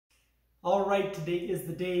All right, today is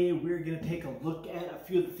the day we're going to take a look at a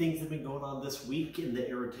few of the things that have been going on this week in the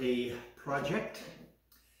Arete project.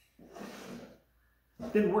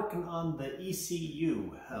 I've been working on the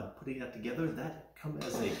ECU, putting that together. That comes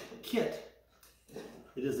as a kit.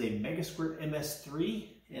 It is a Mega Squirt MS3,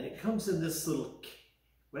 and it comes in this little,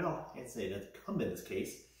 well, I can't say it doesn't come in this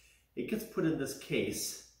case. It gets put in this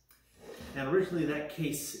case, and originally that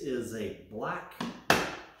case is a black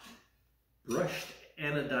brushed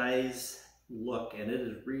anodized look, and it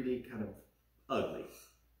is really kind of ugly.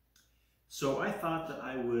 So I thought that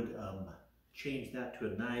I would change that to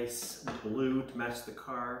a nice blue to match the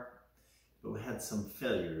car, but we had some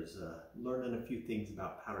failures, learning a few things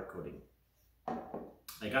about powder coating.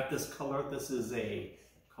 I got this color. This is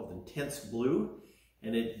called Intense Blue,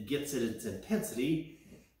 and it gets its intensity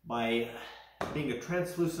by being a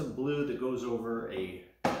translucent blue that goes over a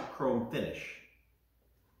chrome finish.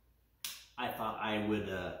 I thought I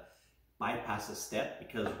would bypass a step,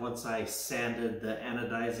 because once I sanded the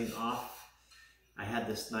anodizing off, I had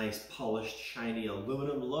this nice polished shiny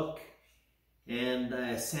aluminum look, and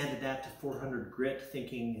I sanded that to 400 grit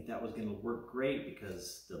thinking that was going to work great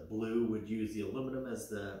because the blue would use the aluminum as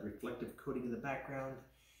the reflective coating in the background.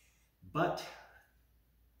 But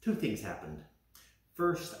two things happened.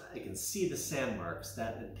 First, I can see the sand marks.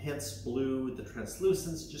 That intense blue, the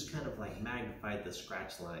translucence just kind of like magnified the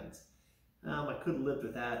scratch lines. I could have lived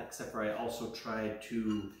with that, except for I also tried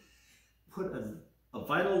to put a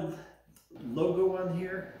vinyl logo on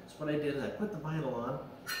here. That's what I did. I put the vinyl on,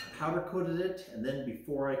 powder coated it, and then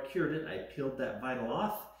before I cured it, I peeled that vinyl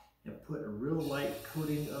off and put a real light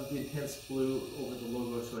coating of the intense blue over the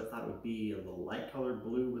logo, so I thought it would be a little light colored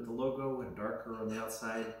blue with the logo and darker on the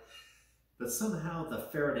outside. But somehow the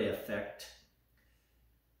Faraday effect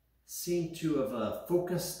seemed to have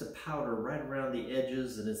focused the powder right around the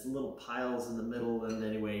edges and its little piles in the middle, and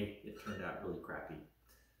anyway, it turned out really crappy.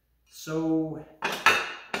 So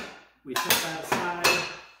we set that aside,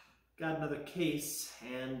 got another case,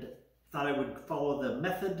 and thought I would follow the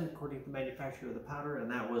method according to the manufacturer of the powder, and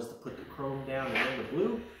that was to put the chrome down and then the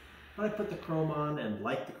blue. But I put the chrome on and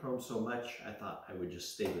liked the chrome so much, I thought I would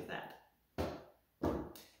just stay with that.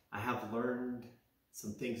 I have learned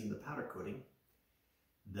some things in the powder coating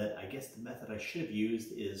that I guess the method I should have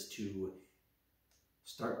used is to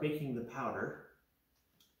start baking the powder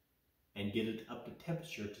and get it up to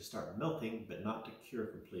temperature to start melting, but not to cure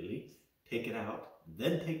completely. Take it out,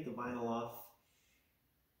 then take the vinyl off.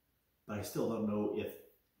 But I still don't know if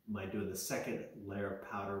my doing the second layer of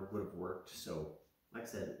powder would have worked. So, like I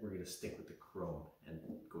said, we're going to stick with the chrome and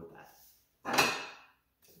go with that.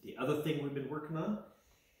 The other thing we've been working on,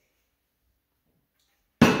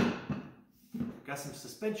 got some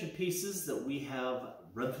suspension pieces that we have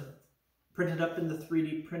printed up in the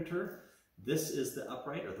 3D printer. This is the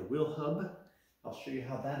upright, or the wheel hub. I'll show you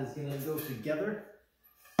how that is going to go together.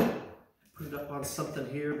 Put it up on something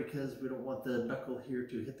here because we don't want the knuckle here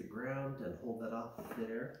to hit the ground, and hold that off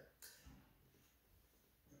there.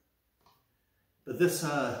 But this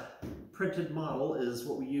printed model is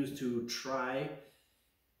what we use to try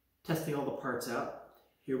testing all the parts out.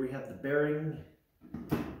 Here we have the bearing.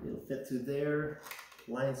 It'll fit through there,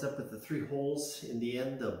 lines up with the 3 holes. In the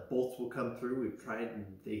end, the bolts will come through. We've tried and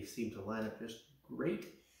they seem to line up just great,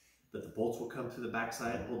 but the bolts will come through the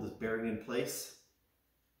backside and hold this bearing in place.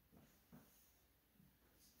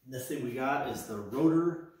 This thing we got is the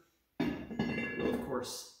rotor. Will of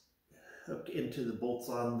course hook into the bolts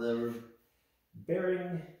on the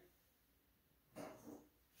bearing.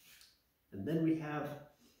 And then we have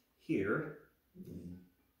here,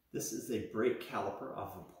 this is a brake caliper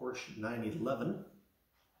off a Porsche 911.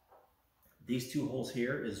 These 2 holes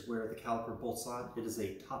here is where the caliper bolts on. It is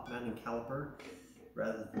a top mounting caliper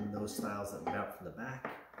rather than those styles that mount from the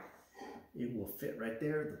back. It will fit right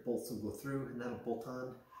there. The bolts will go through and that'll bolt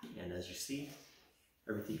on. And as you see,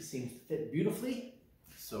 everything seems to fit beautifully.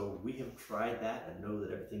 So we have tried that and know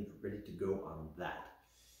that everything's ready to go on that.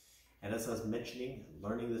 And as I was mentioning,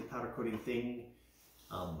 learning this powder coating thing,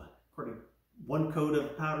 one coat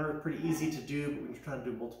of powder, pretty easy to do, but when you're trying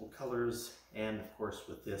to do multiple colors, and of course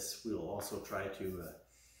with this, we will also try to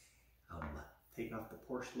take off the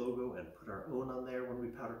Porsche logo and put our own on there when we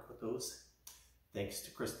powder coat those. Thanks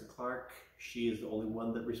to Kristen Clark. She is the only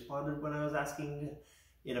one that responded when I was asking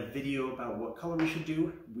in a video about what color we should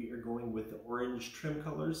do. We are going with the orange trim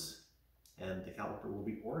colors, and the caliper will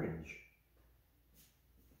be orange.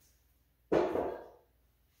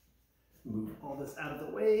 Move all this out of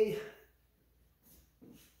the way.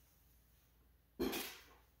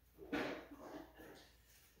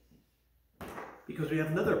 because we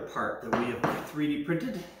have another part that we have 3D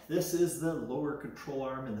printed. This is the lower control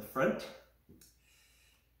arm in the front.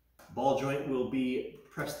 Ball joint will be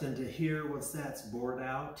pressed into here once that's bored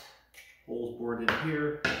out. Holes bored in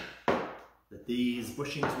here. That these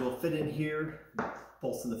bushings will fit in here.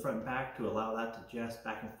 Bolts in the front and back to allow that to adjust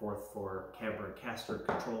back and forth for camber and caster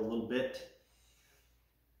control a little bit.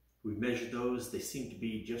 We've measured those. They seem to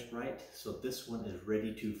be just right. So this one is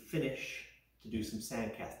ready to finish to do some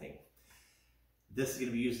sand casting. This is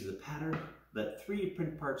going to be used as a pattern, but 3D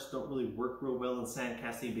print parts don't really work real well in sand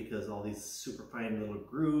casting because all these super fine little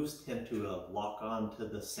grooves tend to lock on to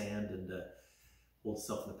the sand and hold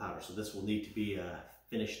itself in the powder. So this will need to be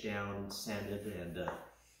finished down, sanded, and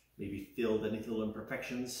maybe filled any little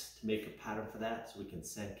imperfections to make a pattern for that so we can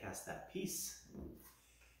sand cast that piece.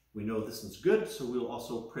 We know this one's good, so we'll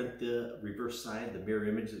also print the reverse side, the mirror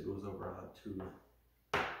image that goes over onto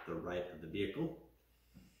the right of the vehicle.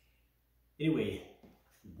 Anyway,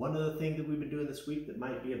 one other thing that we've been doing this week that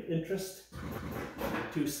might be of interest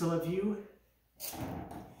to some of you.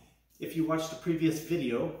 If you watched the previous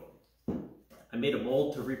video, I made a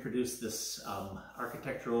mold to reproduce this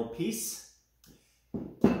architectural piece.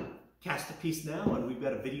 Cast a piece now, and we've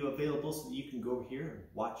got a video available so that you can go over here and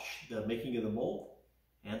watch the making of the mold,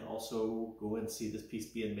 and also go and see this piece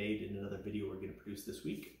being made in another video we're going to produce this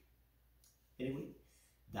week. Anyway,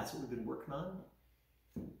 that's what we've been working on.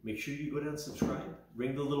 Make sure you go down and subscribe.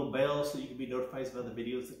 Ring the little bell so you can be notified of other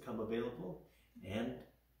videos that come available. And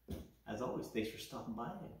as always, thanks for stopping by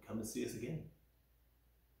and come and see us again.